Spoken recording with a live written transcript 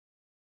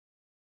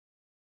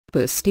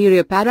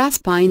Posterior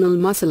paraspinal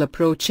muscle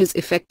approach is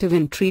effective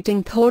in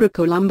treating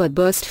thoraco-lumbar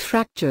burst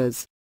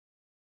fractures.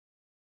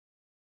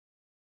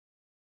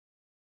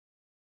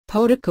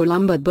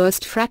 Thoraco-lumbar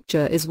burst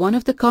fracture is one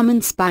of the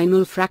common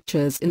spinal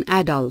fractures in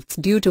adults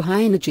due to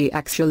high-energy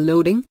axial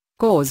loading,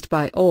 caused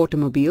by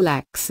automobile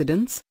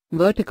accidents,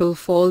 vertical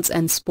falls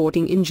and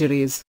sporting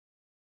injuries.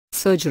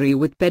 Surgery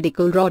with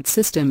pedicle rod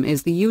system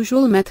is the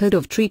usual method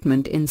of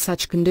treatment in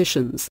such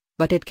conditions,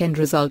 but it can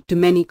result to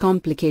many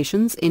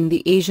complications in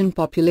the Asian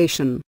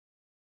population.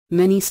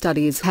 Many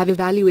studies have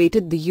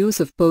evaluated the use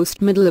of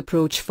post-middle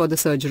approach for the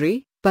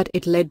surgery, but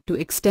it led to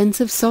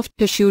extensive soft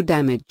tissue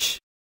damage.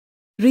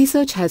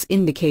 Research has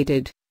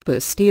indicated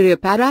posterior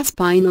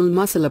paraspinal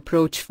muscle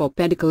approach for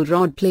pedicle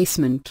rod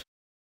placement.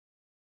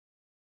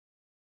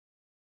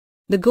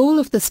 The goal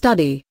of the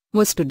study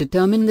was to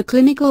determine the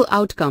clinical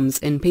outcomes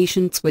in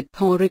patients with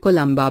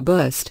thoraco-lumbar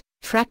burst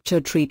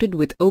fracture treated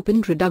with open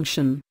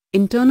reduction,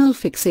 internal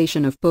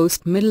fixation of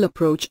post-middle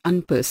approach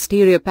and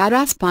posterior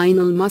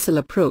paraspinal muscle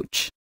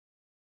approach.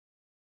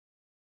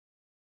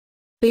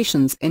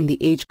 Patients in the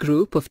age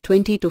group of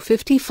 20 to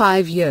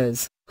 55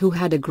 years, who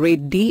had a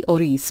grade D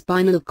or E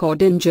spinal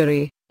cord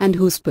injury, and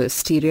whose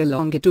posterior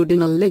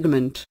longitudinal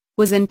ligament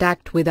was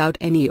intact without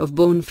any of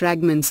bone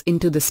fragments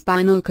into the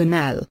spinal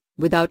canal,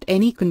 without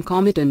any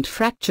concomitant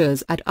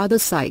fractures at other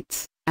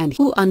sites, and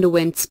who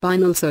underwent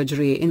spinal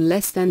surgery in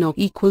less than or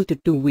equal to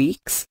 2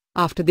 weeks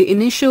after the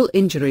initial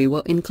injury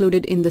were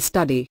included in the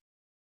study.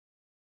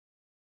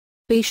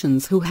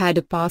 Patients who had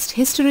a past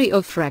history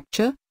of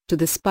fracture to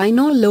the spine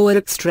or lower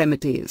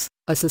extremities,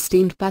 a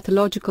sustained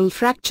pathological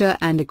fracture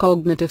and a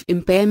cognitive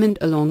impairment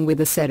along with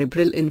a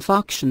cerebral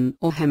infarction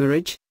or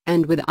hemorrhage,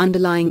 and with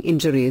underlying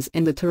injuries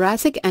in the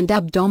thoracic and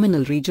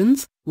abdominal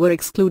regions, were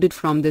excluded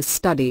from this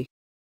study.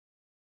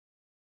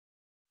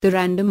 The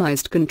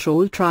randomized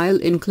control trial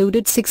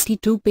included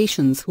 62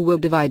 patients who were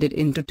divided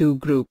into 2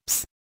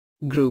 groups.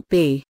 Group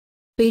A.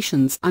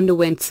 Patients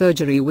underwent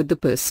surgery with the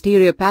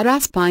posterior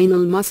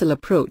paraspinal muscle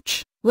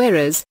approach,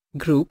 whereas,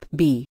 Group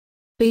B.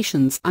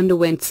 Patients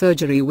underwent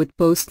surgery with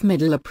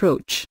post-middle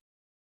approach.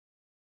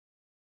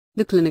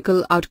 The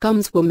clinical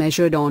outcomes were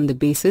measured on the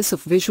basis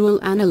of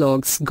visual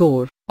analog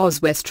score,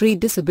 Oswestry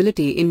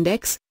Disability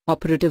Index,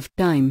 operative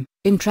time,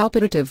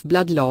 intraoperative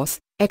blood loss,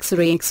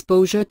 X-ray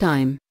exposure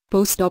time,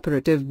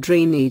 postoperative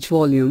drainage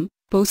volume,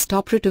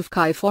 postoperative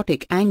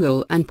kyphotic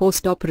angle and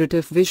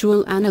postoperative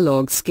visual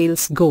analog scale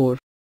score.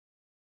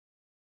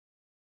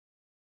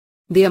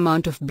 The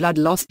amount of blood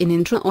loss in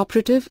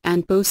intraoperative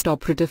and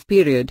postoperative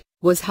period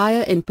was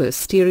higher in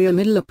posterior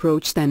middle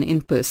approach than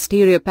in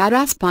posterior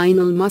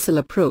paraspinal muscle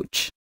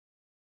approach.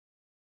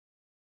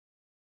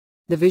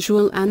 The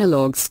visual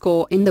analog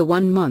score in the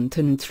 1-month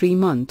and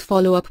 3-month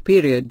follow-up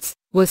periods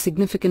was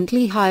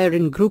significantly higher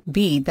in Group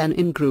B than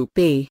in Group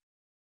A.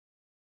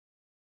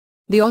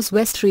 The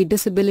Oswestry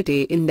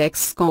Disability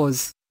Index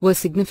scores were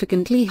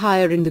significantly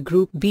higher in the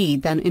Group B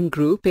than in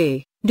Group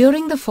A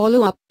during the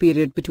follow-up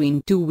period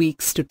between 2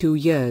 weeks to 2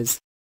 years.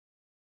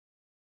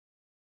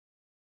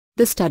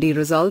 The study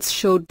results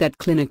showed that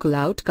clinical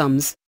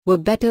outcomes were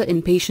better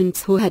in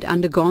patients who had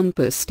undergone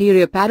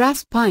posterior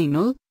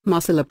paraspinal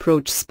muscle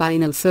approach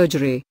spinal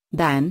surgery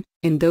than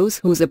in those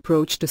whose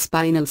approach to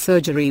spinal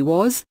surgery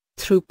was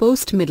through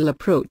post-middle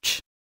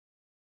approach.